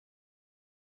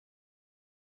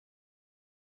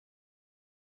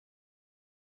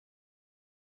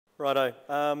Righto.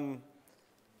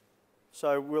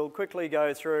 So we'll quickly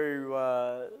go through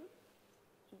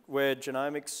where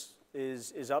genomics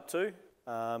is up to,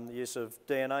 the use of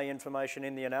DNA information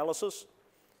in the analysis.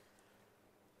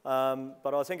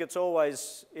 But I think it's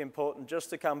always important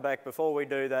just to come back before we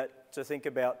do that to think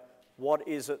about what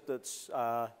is it that's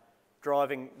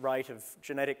driving rate of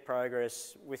genetic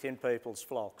progress within people's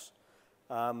flocks.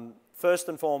 First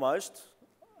and foremost,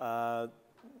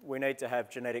 we need to have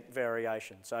genetic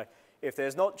variation. So if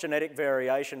there's not genetic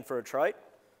variation for a trait,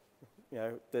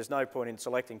 there's no point in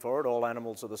selecting for it. All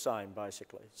animals are the same,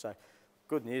 basically. So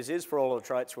good news is, for all the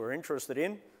traits we're interested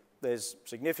in, there's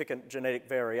significant genetic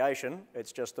variation.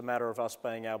 It's just a matter of us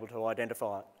being able to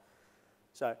identify it.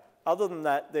 So other than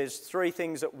that, there's three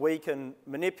things that we can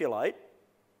manipulate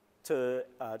to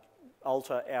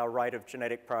alter our rate of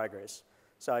genetic progress.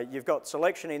 So you've got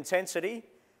selection intensity.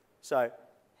 So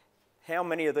how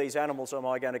many of these animals am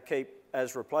I going to keep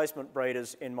as replacement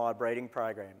breeders in my breeding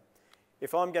program?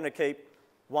 If I'm going to keep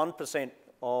 1%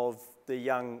 of the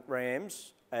young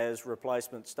rams as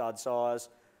replacement stud sires,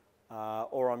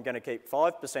 or I'm going to keep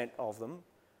 5% of them,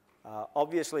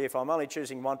 obviously if I'm only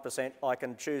choosing 1%, I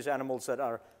can choose animals that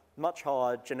are much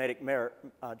higher genetic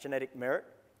merit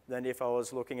than if I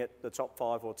was looking at the top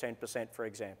 5 or 10%, for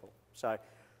example. So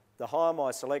the higher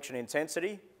my selection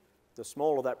intensity, the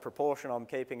smaller that proportion I'm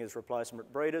keeping as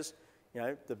replacement breeders,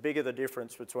 the bigger the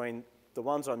difference between the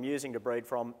ones I'm using to breed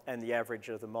from and the average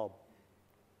of the mob.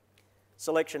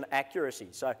 Selection accuracy.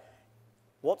 So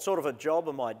what sort of a job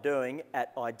am I doing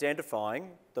at identifying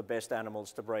the best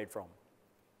animals to breed from?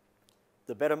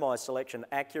 The better my selection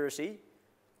accuracy,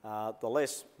 the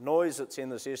less noise that's in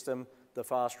the system, the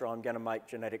faster I'm going to make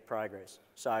genetic progress.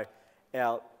 So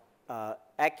our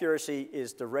accuracy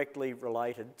is directly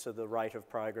related to the rate of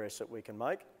progress that we can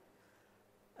make.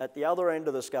 At the other end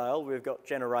of the scale, we've got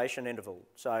generation interval.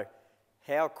 So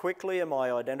how quickly am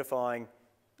I identifying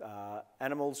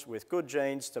animals with good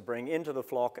genes to bring into the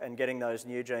flock and getting those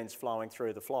new genes flowing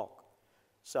through the flock?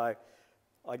 So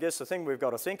I guess the thing we've got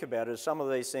to think about is some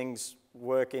of these things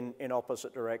work in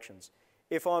opposite directions.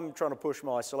 If I'm trying to push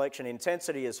my selection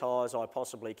intensity as high as I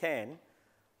possibly can,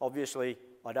 obviously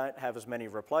I don't have as many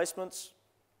replacements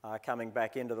coming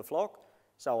back into the flock,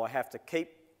 so I have to keep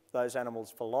those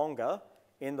animals for longer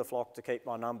in the flock to keep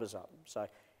my numbers up. So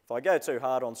if I go too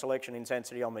hard on selection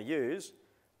intensity on my ewes,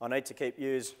 I need to keep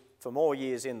ewes for more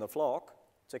years in the flock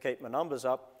to keep my numbers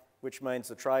up, which means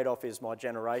the trade-off is my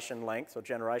generation length or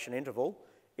generation interval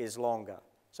is longer.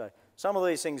 So some of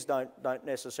these things don't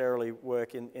necessarily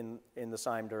work in the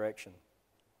same direction.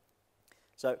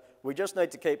 So we just need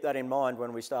to keep that in mind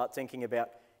when we start thinking about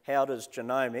how does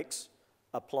genomics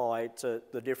apply to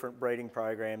the different breeding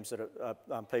programs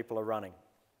that people are running.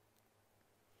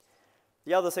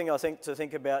 The other thing I think to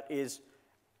think about is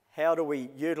how do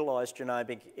we utilise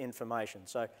genomic information?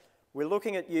 So we're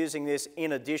looking at using this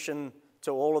in addition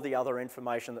to all of the other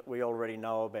information that we already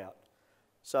know about.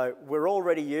 So we're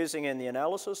already using in the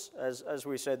analysis, as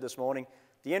we said this morning,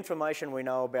 the information we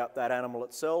know about that animal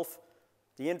itself,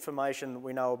 the information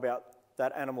we know about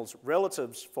that animal's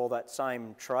relatives for that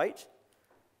same trait,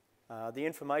 the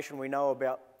information we know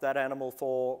about that animal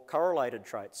for correlated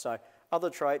traits, so other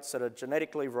traits that are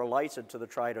genetically related to the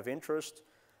trait of interest,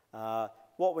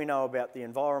 what we know about the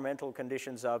environmental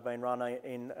conditions they've been run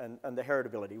in, and the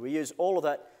heritability. We use all of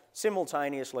that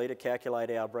simultaneously to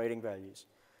calculate our breeding values.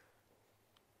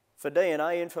 For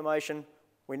DNA information,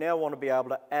 we now want to be able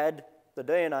to add the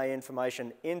DNA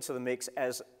information into the mix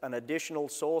as an additional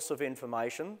source of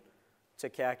information to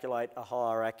calculate a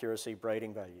higher accuracy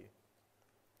breeding value.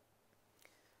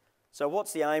 So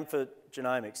what's the aim for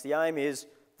genomics? The aim is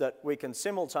that we can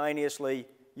simultaneously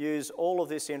use all of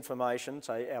this information,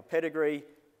 say our pedigree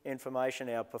information,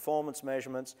 our performance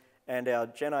measurements, and our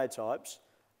genotypes,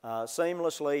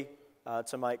 seamlessly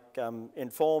to make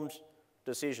informed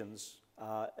decisions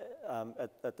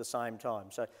at the same time.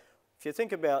 So if you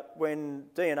think about when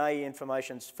DNA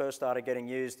information first started getting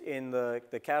used in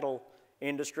the cattle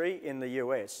industry in the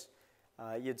US,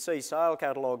 you'd see sale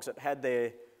catalogues that had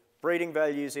their breeding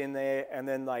values in there, and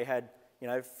then they had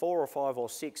 4 or 5 or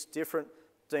 6 different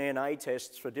DNA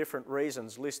tests for different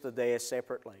reasons listed there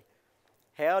separately.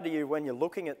 How do you, when you're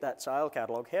looking at that sale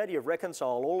catalogue, how do you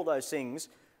reconcile all of those things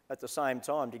at the same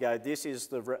time to go, this is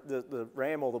the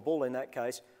ram or the bull in that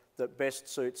case that best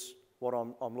suits what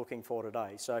I'm looking for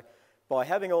today? So by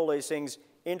having all these things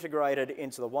integrated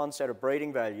into the one set of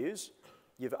breeding values,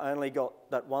 you've only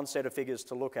got that one set of figures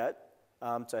to look at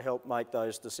to help make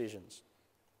those decisions.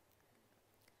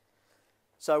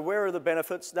 So where are the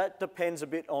benefits? That depends a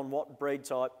bit on what breed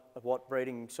type, what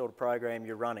breeding sort of program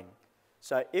you're running.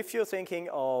 So if you're thinking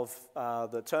of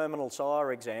the terminal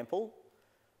sire example,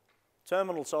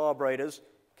 terminal sire breeders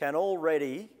can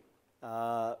already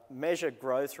measure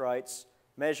growth rates,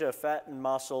 measure fat and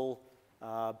muscle,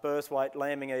 birth weight,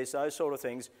 lambing ease, those sort of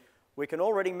things. We can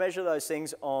already measure those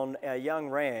things on our young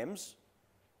rams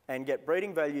and get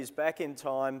breeding values back in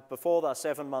time before they're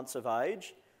 7 months of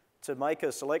age to make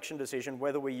a selection decision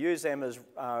whether we use them as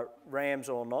rams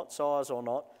or not, sires or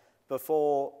not,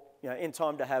 before, in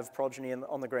time to have progeny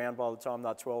on the ground by the time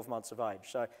they're 12 months of age.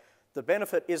 So the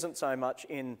benefit isn't so much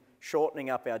in shortening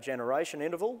up our generation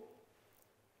interval.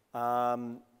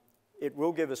 It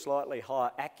will give a slightly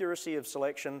higher accuracy of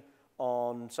selection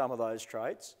on some of those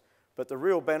traits, but the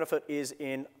real benefit is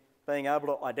in being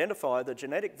able to identify the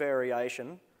genetic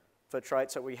variation for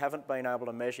traits that we haven't been able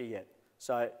to measure yet.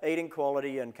 So eating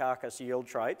quality and carcass yield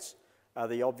traits are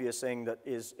the obvious thing that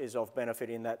is of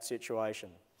benefit in that situation.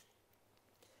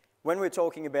 When we're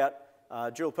talking about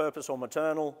dual purpose or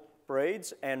maternal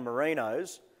breeds and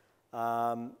merinos,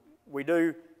 we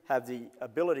do have the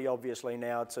ability obviously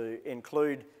now to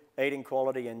include eating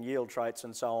quality and yield traits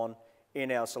and so on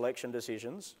in our selection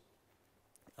decisions.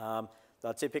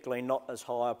 They're typically not as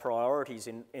high priorities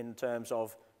in terms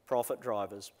of profit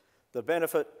drivers. The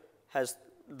benefit has,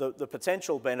 the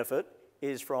potential benefit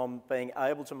is from being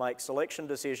able to make selection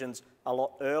decisions a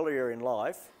lot earlier in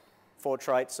life for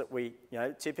traits that we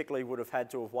typically would have had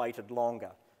to have waited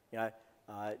longer.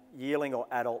 Yearling or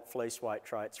adult fleece weight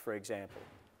traits, for example.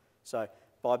 So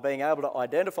by being able to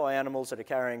identify animals that are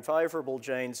carrying favourable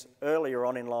genes earlier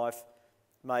on in life,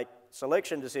 make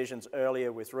selection decisions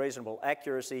earlier with reasonable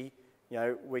accuracy,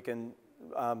 we can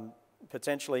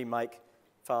potentially make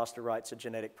faster rates of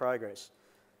genetic progress.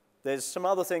 There's some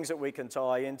other things that we can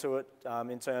tie into it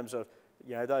in terms of,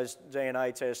 those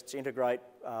DNA tests integrate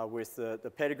with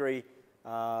the pedigree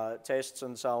tests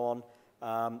and so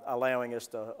on, allowing us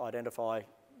to identify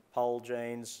pole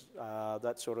genes,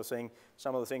 that sort of thing.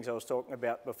 Some of the things I was talking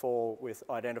about before with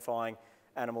identifying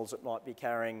animals that might be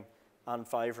carrying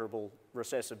unfavourable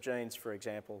recessive genes, for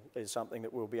example, is something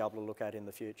that we'll be able to look at in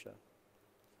the future.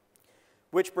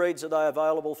 Which breeds are they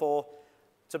available for?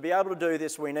 To be able to do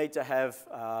this, we need to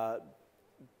have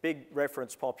big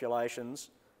reference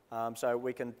populations. So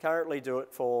we can currently do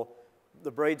it for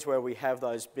the breeds where we have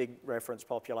those big reference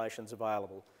populations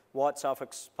available. White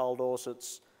Suffolks, Poll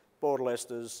Dorsets, Border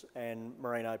Leicesters and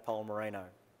Merino Poll Merino.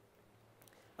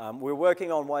 We're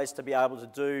working on ways to be able to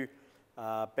do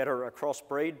better across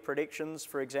breed predictions,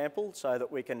 for example, so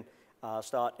that we can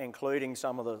start including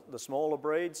some of the smaller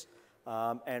breeds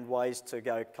and ways to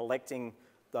go collecting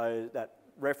that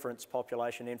reference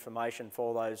population information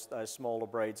for those smaller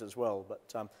breeds as well.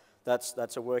 But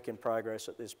that's a work in progress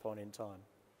at this point in time.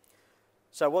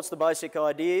 So what's the basic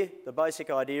idea? The basic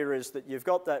idea is that you've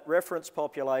got that reference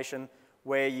population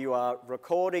where you are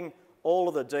recording all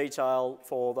of the detail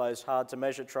for those hard to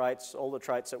measure traits, all the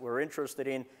traits that we're interested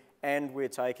in, and we're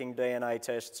taking DNA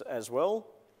tests as well.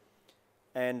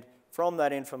 And from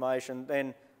that information,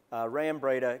 then a ram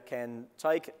breeder can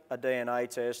take a DNA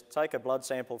test, take a blood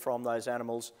sample from those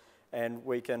animals, and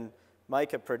we can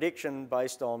make a prediction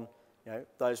based on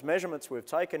those measurements we've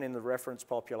taken in the reference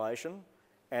population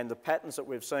and the patterns that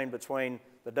we've seen between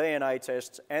the DNA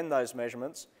tests and those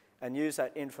measurements, and use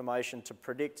that information to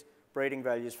predict breeding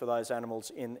values for those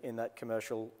animals in that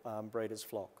commercial breeder's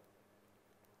flock.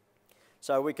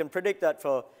 So we can predict that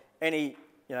for any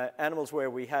animals where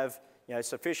we have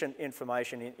sufficient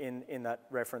information in that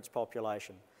reference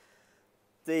population.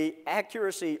 The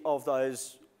accuracy of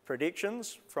those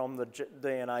predictions from the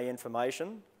DNA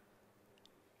information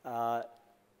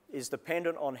is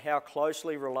dependent on how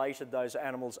closely related those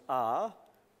animals are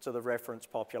to the reference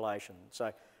population.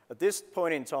 So at this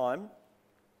point in time,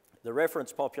 the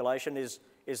reference population is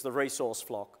the resource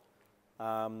flock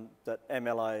that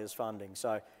MLA is funding.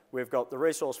 So we've got the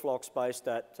resource flocks based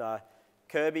at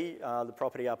Kirby, the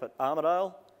property up at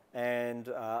Armidale, and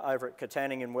over at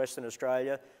Katanning in Western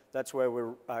Australia. That's where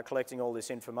we're collecting all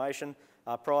this information.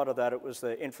 Prior to that, it was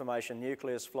the information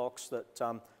nucleus flocks that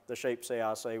the sheep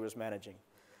CRC was managing.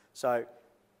 So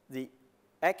the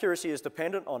accuracy is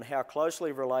dependent on how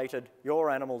closely related your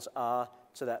animals are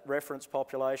to that reference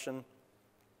population,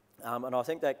 and I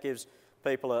think that gives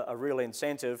people a real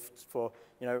incentive for,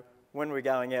 when we're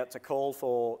going out to call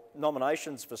for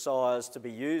nominations for sires to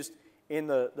be used in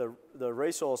the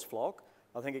resource flock.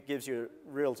 I think it gives you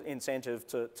a real incentive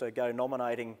to go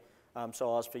nominating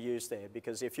sires for use there,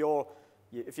 because if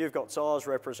you've got sires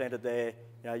represented there,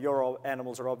 your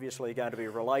animals are obviously going to be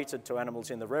related to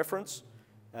animals in the reference,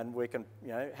 and we can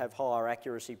have higher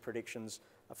accuracy predictions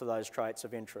for those traits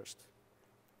of interest.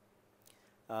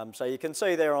 So you can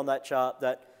see there on that chart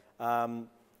that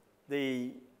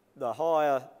the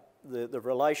higher the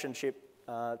relationship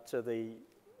to the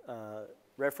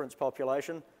reference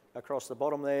population across the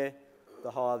bottom there,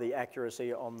 the higher the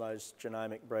accuracy on those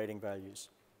genomic breeding values.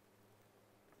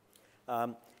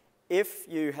 If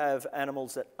you have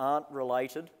animals that aren't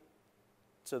related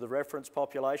to the reference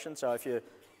population, so if you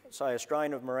say a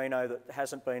strain of Merino that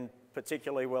hasn't been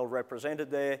particularly well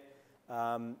represented there,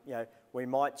 we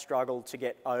might struggle to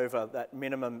get over that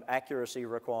minimum accuracy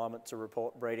requirement to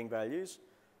report breeding values.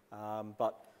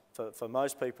 But for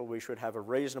most people, we should have a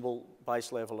reasonable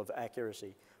base level of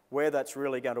accuracy. Where that's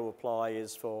really going to apply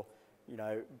is for,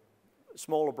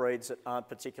 smaller breeds that aren't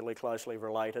particularly closely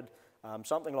related.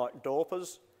 Something like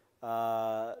Dorpers.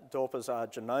 Dorpers are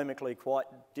genomically quite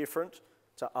different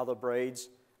to other breeds.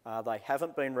 They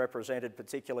haven't been represented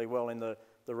particularly well in the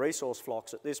resource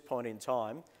flocks at this point in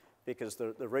time because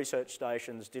the research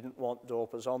stations didn't want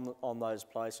Dorpers on those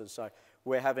places. So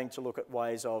we're having to look at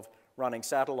ways of running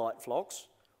satellite flocks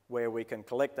where we can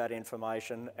collect that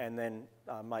information and then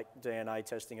make DNA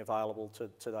testing available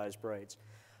to those breeds.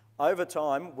 Over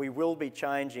time, we will be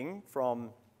changing from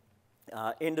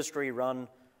industry-run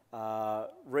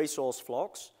resource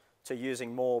flocks to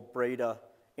using more breeder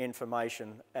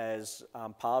information as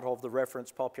part of the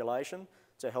reference population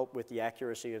to help with the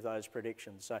accuracy of those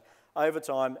predictions. So over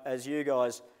time, as you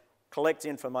guys collect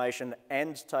information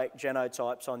and take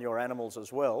genotypes on your animals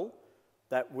as well,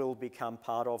 that will become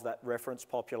part of that reference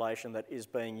population that is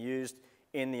being used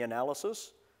in the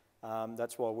analysis.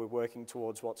 That's why we're working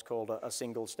towards what's called a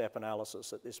single-step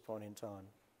analysis at this point in time.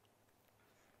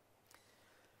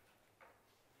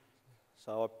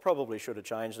 So I probably should have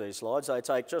changed these slides. They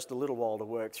take just a little while to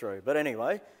work through. But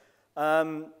anyway,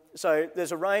 so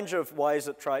there's a range of ways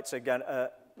that traits are going to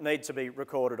need to be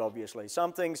recorded, obviously.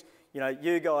 Some things,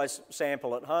 you guys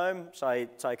sample at home, say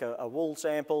take a wool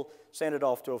sample, send it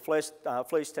off to a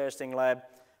fleece testing lab.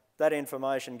 That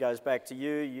information goes back to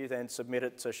you. You then submit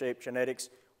it to Sheep Genetics.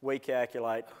 We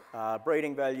calculate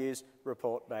breeding values,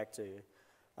 report back to you.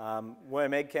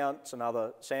 Worm egg count's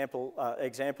another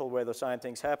example where the same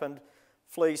things happened.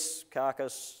 Fleece,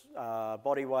 carcass,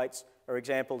 body weights are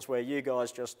examples where you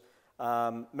guys just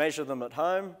measure them at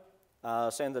home,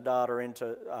 send the data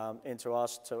into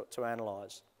us to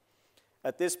analyse.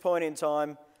 At this point in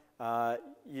time,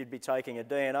 you'd be taking a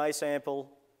DNA sample.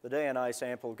 The DNA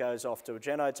sample goes off to a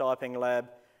genotyping lab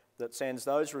that sends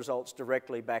those results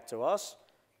directly back to us,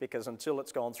 because until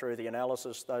it's gone through the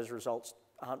analysis, those results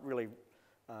aren't really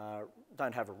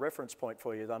don't have a reference point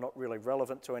for you. They're not really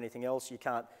relevant to anything else. You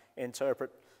can't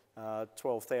interpret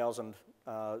 12,000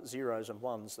 zeros and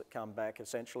ones that come back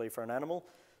essentially for an animal.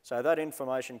 So that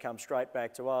information comes straight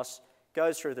back to us,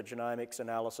 goes through the genomics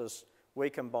analysis. We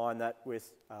combine that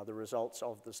with the results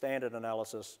of the standard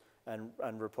analysis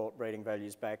and report breeding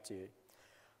values back to you.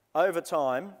 Over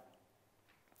time,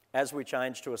 as we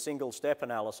change to a single-step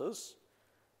analysis,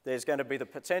 there's going to be the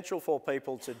potential for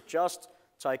people to just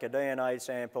take a DNA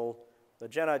sample, the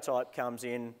genotype comes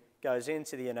in, goes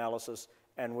into the analysis,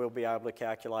 and we'll be able to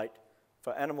calculate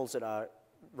for animals that are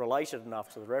related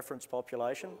enough to the reference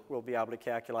population, we'll be able to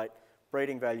calculate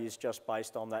breeding values just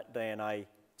based on that DNA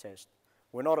test.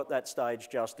 We're not at that stage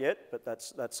just yet, but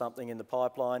that's something in the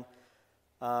pipeline.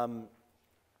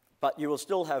 But you will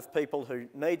still have people who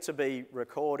need to be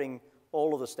recording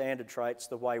all of the standard traits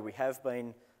the way we have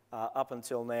been up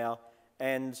until now,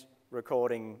 and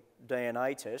recording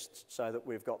DNA tests so that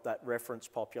we've got that reference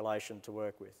population to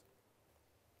work with.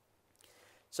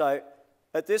 So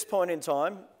at this point in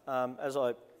time, as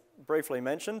I briefly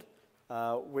mentioned,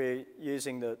 we're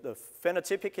using the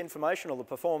phenotypic information or the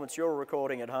performance you're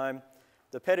recording at home,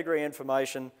 the pedigree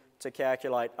information to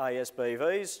calculate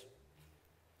ASBVs.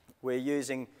 We're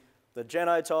using the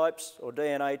genotypes or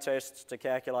DNA tests to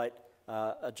calculate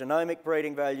a genomic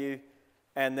breeding value,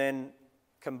 and then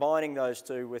combining those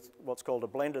two with what's called a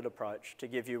blended approach to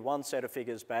give you one set of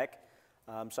figures back.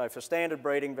 So for standard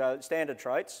standard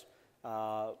traits,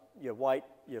 your weight,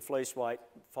 your fleece weight,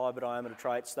 fibre diameter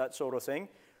traits, that sort of thing,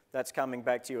 that's coming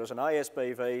back to you as an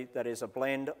ASBV that is a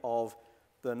blend of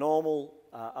the normal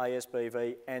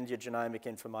ASBV and your genomic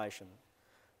information.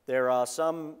 There are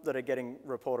some that are getting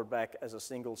reported back as a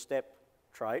single-step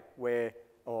trait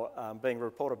or being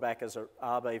reported back as a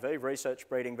RBV, research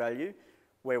breeding value,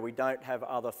 where we don't have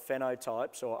other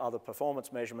phenotypes or other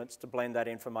performance measurements to blend that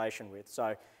information with.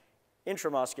 So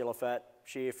intramuscular fat,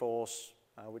 shear force,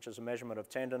 which is a measurement of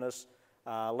tenderness,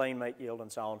 lean meat yield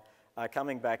and so on, are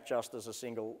coming back just as a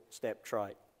single-step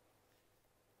trait.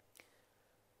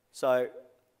 So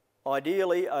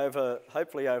Ideally,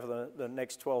 hopefully over the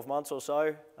next 12 months or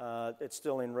so, it's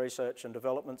still in research and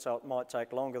development, so it might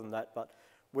take longer than that, but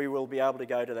we will be able to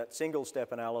go to that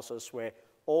single-step analysis where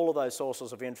all of those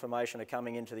sources of information are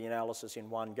coming into the analysis in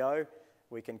one go.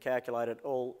 We can calculate it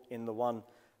all in the one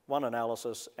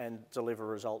analysis and deliver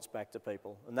results back to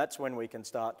people. And that's when we can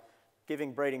start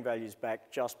giving breeding values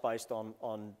back just based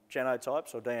on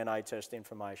genotypes or DNA test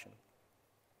information.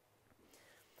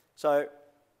 So,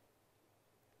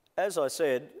 as I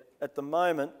said, at the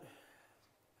moment,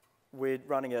 we're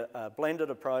running a blended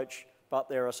approach, but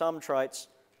there are some traits,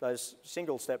 those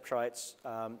single-step traits,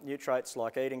 new traits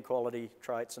like eating quality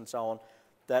traits and so on,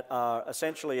 that are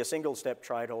essentially a single-step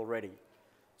trait already.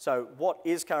 So what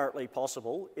is currently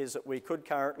possible is that we could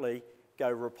currently go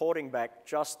reporting back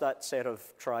just that set of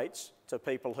traits to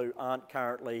people who aren't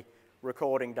currently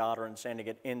recording data and sending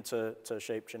it into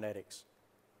sheep genetics.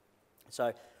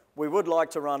 So we would like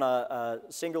to run a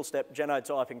single-step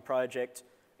genotyping project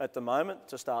at the moment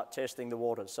to start testing the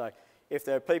waters. So if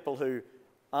there are people who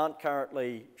aren't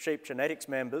currently sheep genetics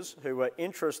members who are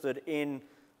interested in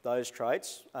those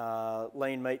traits,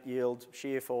 lean meat yield,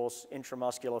 shear force,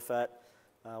 intramuscular fat,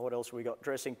 what else have we got?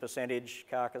 Dressing percentage,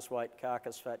 carcass weight,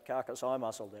 carcass fat, carcass eye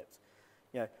muscle depth.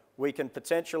 You know, we can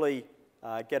potentially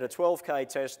get a 12K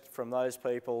test from those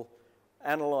people,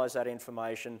 analyse that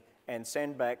information, and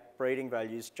send back breeding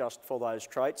values just for those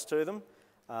traits to them.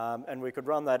 And we could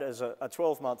run that as a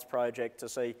 12-month project to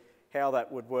see how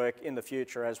that would work in the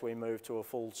future as we move to a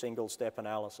full single-step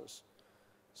analysis.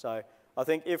 So I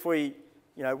think if we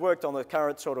worked on the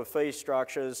current sort of fee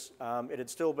structures, it'd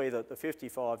still be the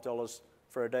 $55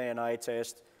 for a DNA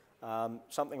test,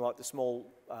 something like the small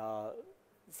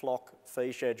flock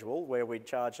fee schedule where we'd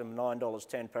charge them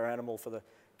 $9.10 per animal for the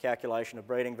calculation of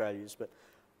breeding values. But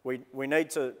we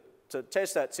need to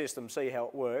test that system, see how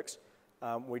it works.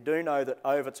 We do know that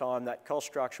over time that cost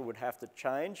structure would have to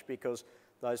change because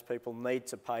those people need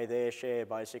to pay their share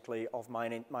basically of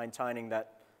maintaining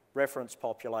that reference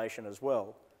population as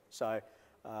well. So,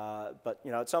 but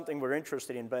it's something we're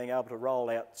interested in being able to roll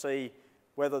out, see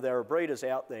whether there are breeders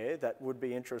out there that would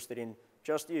be interested in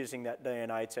just using that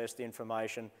DNA test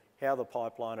information, how the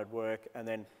pipeline would work, and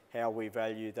then how we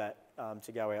value that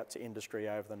to go out to industry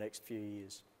over the next few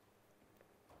years.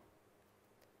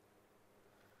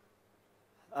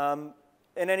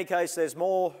 In any case, there's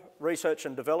more research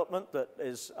and development that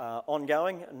is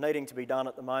ongoing and needing to be done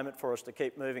at the moment for us to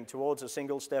keep moving towards a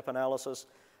single-step analysis.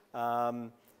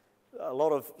 A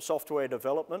lot of software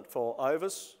development for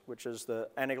OVIS, which is the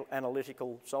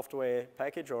analytical software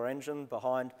package or engine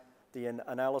behind the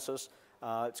analysis.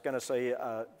 It's going to see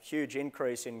a huge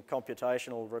increase in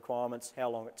computational requirements, how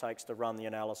long it takes to run the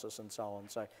analysis and so on.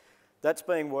 So that's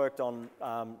being worked on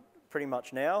pretty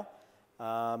much now.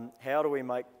 How do we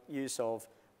make use of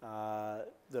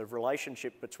the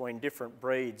relationship between different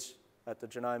breeds at the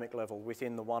genomic level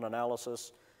within the one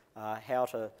analysis, how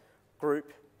to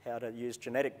group, how to use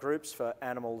genetic groups for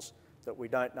animals that we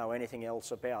don't know anything else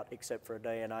about except for a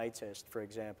DNA test, for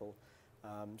example.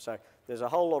 So there's a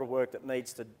whole lot of work that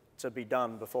needs to be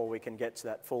done before we can get to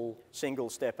that full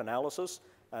single-step analysis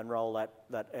and roll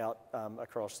that out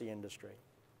across the industry.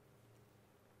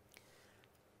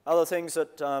 Other things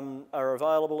that are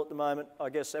available at the moment,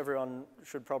 I guess everyone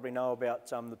should probably know about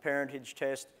the parentage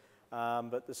test,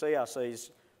 but the CRC's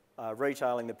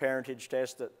retailing the parentage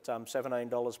test at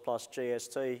 $17 plus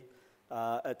GST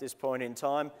at this point in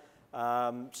time.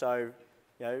 So,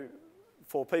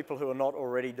 for people who are not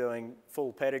already doing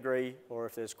full pedigree, or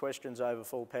if there's questions over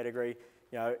full pedigree,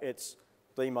 it's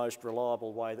the most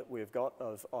reliable way that we've got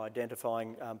of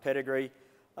identifying pedigree.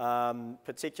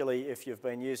 Particularly if you've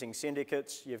been using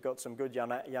syndicates, you've got some good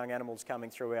young animals coming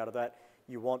through out of that,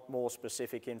 you want more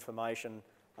specific information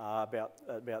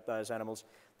about those animals.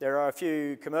 There are a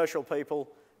few commercial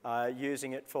people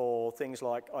using it for things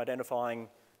like identifying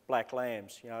black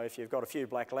lambs. If you've got a few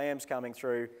black lambs coming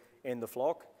through in the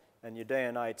flock and you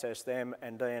DNA test them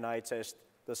and DNA test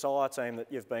the sire team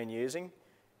that you've been using,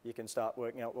 you can start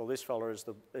working out, well, this fella is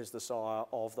the sire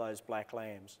of those black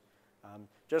lambs.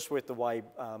 Just with the way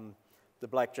the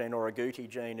black gene or agouti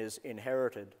gene is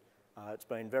inherited, it's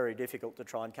been very difficult to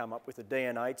try and come up with a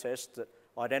DNA test that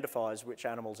identifies which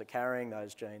animals are carrying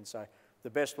those genes. So the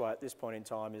best way at this point in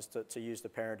time is to use the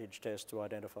parentage test to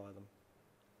identify them.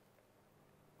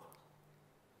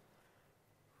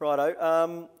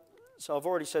 Righto, so I've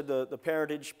already said the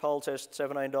parentage poll test,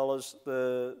 $17.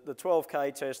 The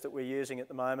 12K test that we're using at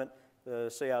the moment, the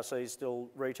CRC is still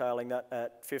retailing that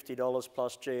at $50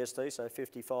 plus GST, so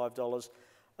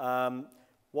 $55.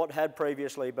 What had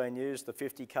previously been used, the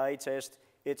 50K test,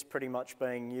 it's pretty much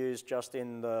being used just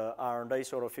in the R&D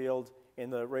sort of field, in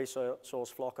the resource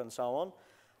flock and so on.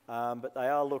 But they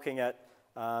are looking at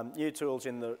new tools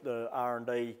in the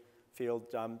R&D field,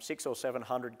 600 or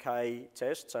 700K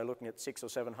tests, so looking at 600,000 or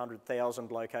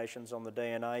 700,000 locations on the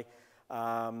DNA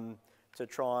to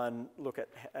try and look at,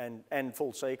 and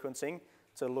full sequencing,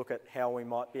 to look at how we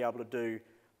might be able to do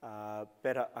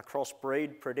better across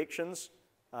breed predictions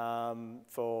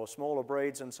for smaller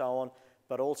breeds and so on,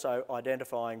 but also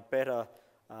identifying better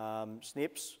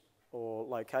SNPs or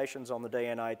locations on the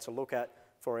DNA to look at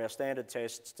for our standard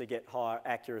tests to get higher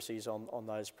accuracies on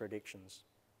those predictions.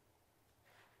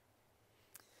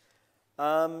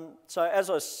 So as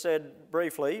I said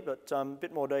briefly, but a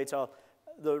bit more detail,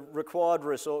 the required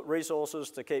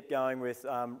resources to keep going with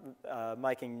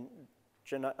making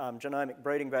genomic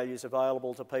breeding values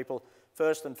available to people,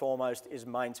 first and foremost, is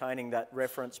maintaining that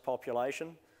reference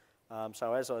population.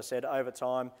 So as I said, over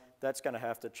time, that's going to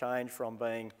have to change from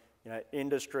being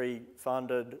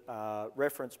industry-funded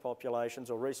reference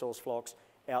populations or resource flocks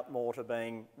out more to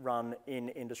being run in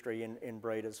industry in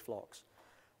breeders' flocks.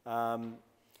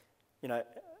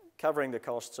 Covering the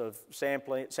costs of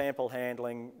sample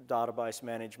handling, database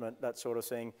management, that sort of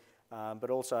thing,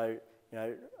 but also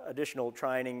additional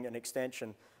training and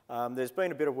extension. There's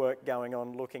been a bit of work going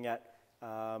on looking at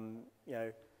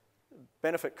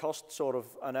benefit cost sort of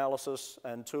analysis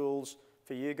and tools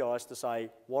for you guys to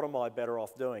say, what am I better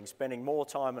off doing? Spending more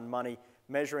time and money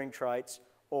measuring traits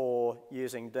or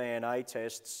using DNA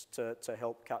tests to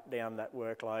help cut down that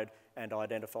workload and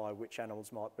identify which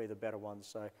animals might be the better ones.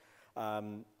 So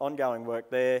ongoing work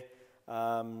there,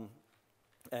 and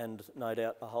no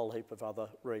doubt a whole heap of other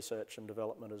research and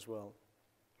development as well.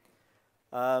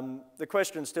 The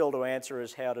question still to answer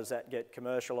is, how does that get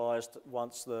commercialised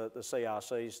once the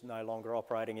CRC is no longer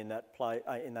operating in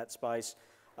that space,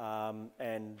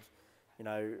 and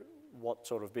what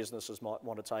sort of businesses might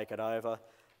want to take it over?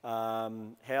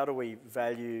 How do we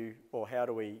value, or how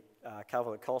do we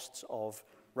cover the costs of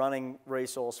running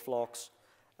resource flocks?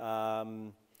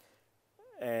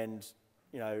 And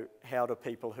how do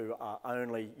people who are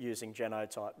only using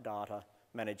genotype data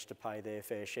manage to pay their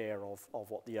fair share of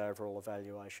what the overall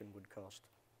evaluation would cost?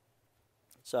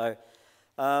 So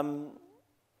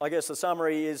I guess the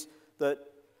summary is that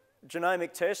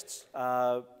genomic tests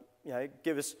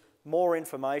give us more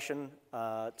information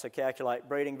to calculate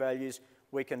breeding values.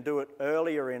 We can do it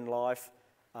earlier in life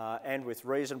and with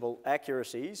reasonable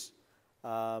accuracies.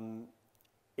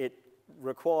 It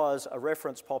requires a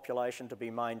reference population to be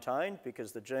maintained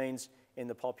because the genes in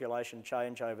the population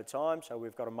change over time, so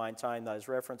we've got to maintain those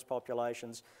reference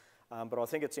populations. But I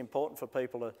think it's important for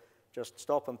people to just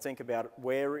stop and think about it.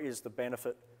 Where is the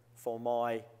benefit for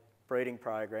my breeding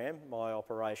program, my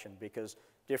operation? Because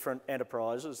different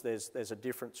enterprises, there's a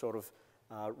different sort of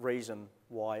reason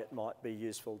why it might be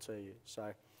useful to you.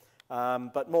 So,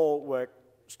 but more work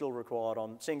still required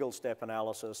on single-step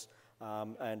analysis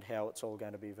and how it's all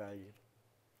going to be valued.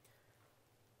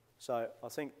 So I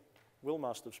think Will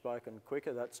must have spoken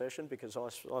quicker that session because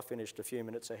I finished a few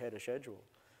minutes ahead of schedule.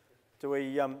 Do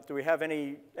we have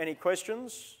any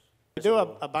questions? We do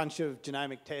a bunch of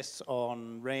genomic tests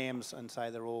on rams and say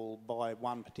they're all by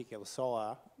one particular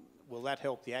sire. Will that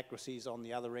help the accuracies on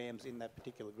the other rams in that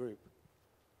particular group?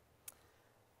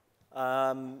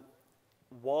 While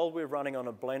we're running on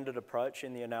a blended approach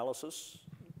in the analysis,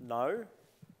 no.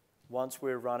 Once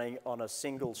we're running on a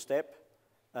single-step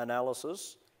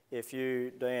analysis, if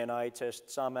you DNA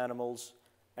test some animals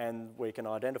and we can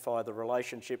identify the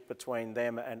relationship between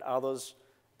them and others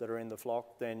that are in the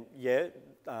flock, then yeah,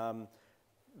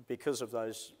 because of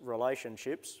those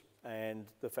relationships and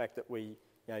the fact that we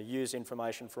use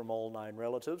information from all known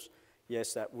relatives,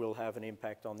 yes, that will have an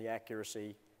impact on the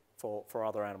accuracy for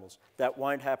other animals. That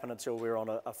won't happen until we're on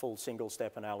a full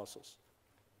single-step analysis.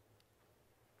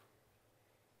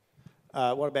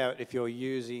 What about if you're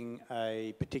using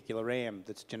a particular ram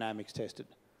that's genomics tested?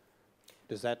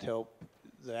 Does that help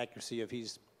the accuracy of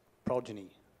his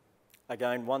progeny?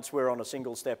 Again, once we're on a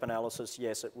single-step analysis,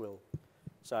 yes, it will.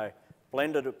 So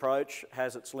blended approach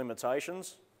has its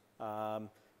limitations.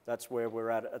 That's where we're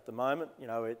at the moment.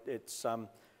 It's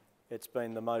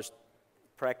been the most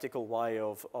practical way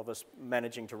of us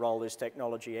managing to roll this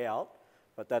technology out.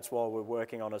 But that's why we're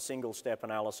working on a single-step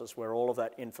analysis where all of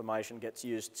that information gets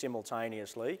used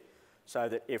simultaneously, so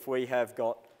that if we have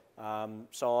got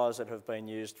sires that have been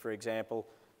used, for example,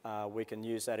 we can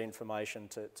use that information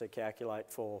to calculate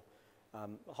for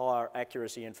higher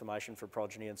accuracy information for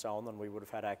progeny and so on than we would have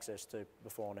had access to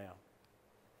before now.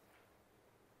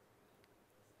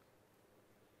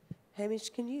 Hamish,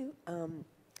 can you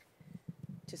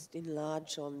just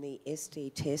enlarge on the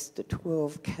SD test, the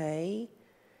 12K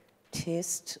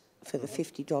test for the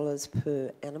 $50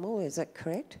 per animal, is that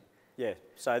correct? Yeah,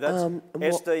 so that's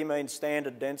SD means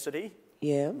standard density,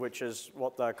 which is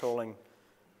what they're calling,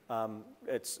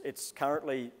 it's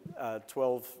currently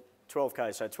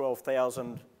 12K, so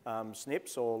 12,000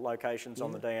 SNPs or locations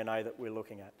on the DNA that we're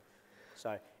looking at.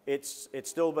 So it's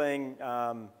still being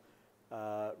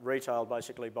retailed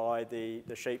basically by the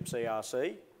sheep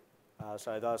CRC,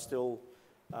 so they're still,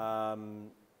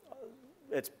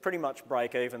 it's pretty much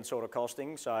break-even sort of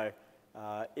costing. So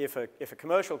if a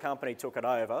commercial company took it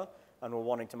over and were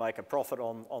wanting to make a profit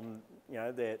on you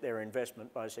know, their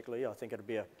investment, basically, I think it'd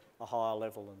be a higher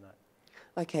level than that.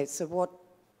 Okay, so what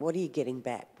are you getting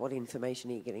back? What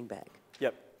information are you getting back?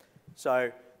 Yep.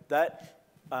 So that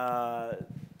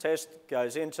test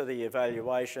goes into the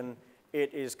evaluation.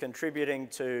 It is contributing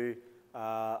to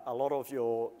a lot of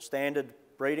your standard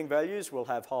breeding values will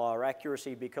have higher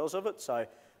accuracy because of it. So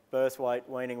birth weight,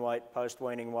 weaning weight,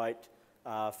 post-weaning weight,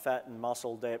 fat and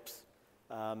muscle depth.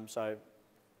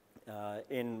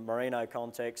 In merino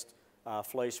context,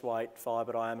 fleece weight,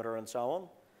 fibre diameter and so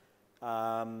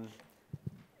on.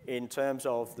 In terms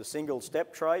of the single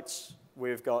step traits,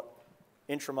 we've got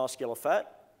intramuscular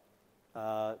fat,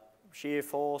 shear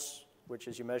force, which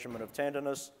is your measurement of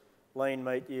tenderness, lean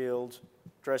meat yield,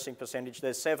 dressing percentage.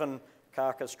 There's 7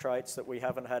 carcass traits that we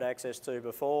haven't had access to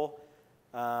before.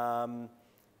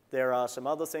 There are some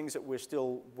other things that we're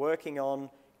still working on,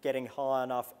 getting high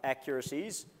enough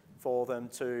accuracies for them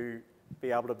to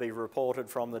be able to be reported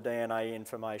from the DNA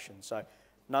information. So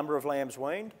number of lambs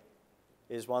weaned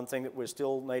is one thing that we're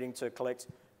still needing to collect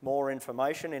more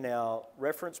information in our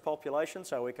reference population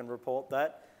so we can report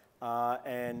that,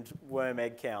 and worm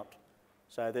egg count.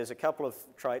 So there's a couple of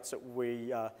traits that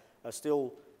we are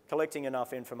still collecting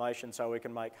enough information so we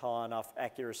can make high enough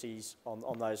accuracies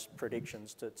on those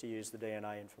predictions to use the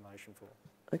DNA information for.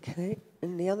 Okay,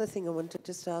 and the other thing I want to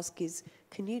just ask is,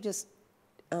 can you just,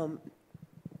 do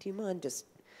you mind just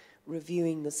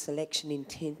reviewing the selection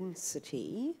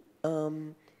intensity?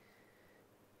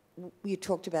 You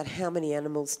talked about how many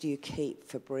animals do you keep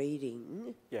for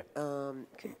breeding. Yeah. Do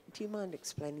you mind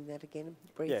explaining that again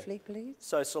briefly, please?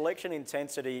 So selection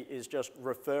intensity is just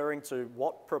referring to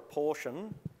what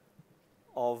proportion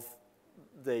of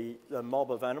the mob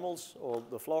of animals or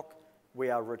the flock we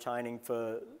are retaining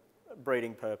for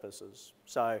breeding purposes.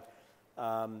 So,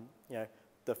 you know,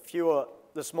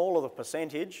 the smaller the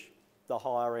percentage, the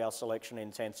higher our selection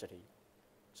intensity.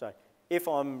 So if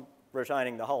I'm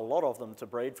retaining the whole lot of them to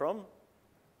breed from,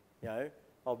 you know,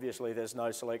 obviously there's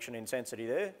no selection intensity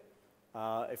there.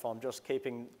 If I'm just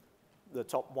keeping the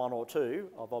top 1 or 2,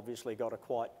 I've obviously got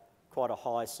quite a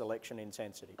high selection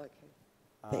intensity. Okay.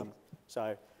 Thanks.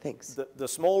 So thanks. The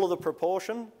smaller the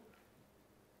proportion,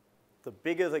 the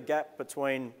bigger the gap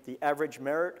between the average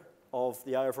merit of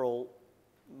the overall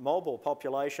mob or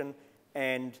population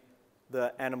and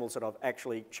the animals that I've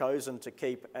actually chosen to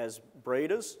keep as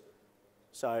breeders.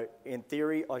 So in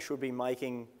theory, I should be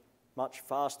making much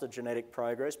faster genetic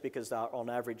progress because they're on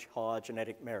average higher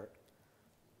genetic merit.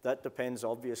 That depends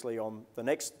obviously on the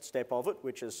next step of it,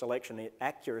 which is selection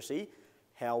accuracy.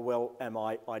 How well am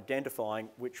I identifying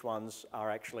which ones are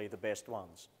actually the best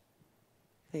ones?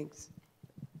 Thanks.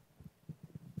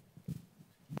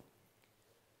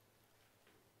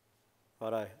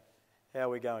 Righto. How are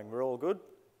we going? We're all good?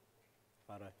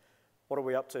 Righto. What are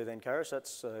we up to then, Karis?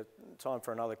 That's time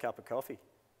for another cup of coffee.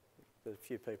 There's a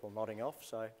few people nodding off,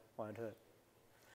 so won't hurt.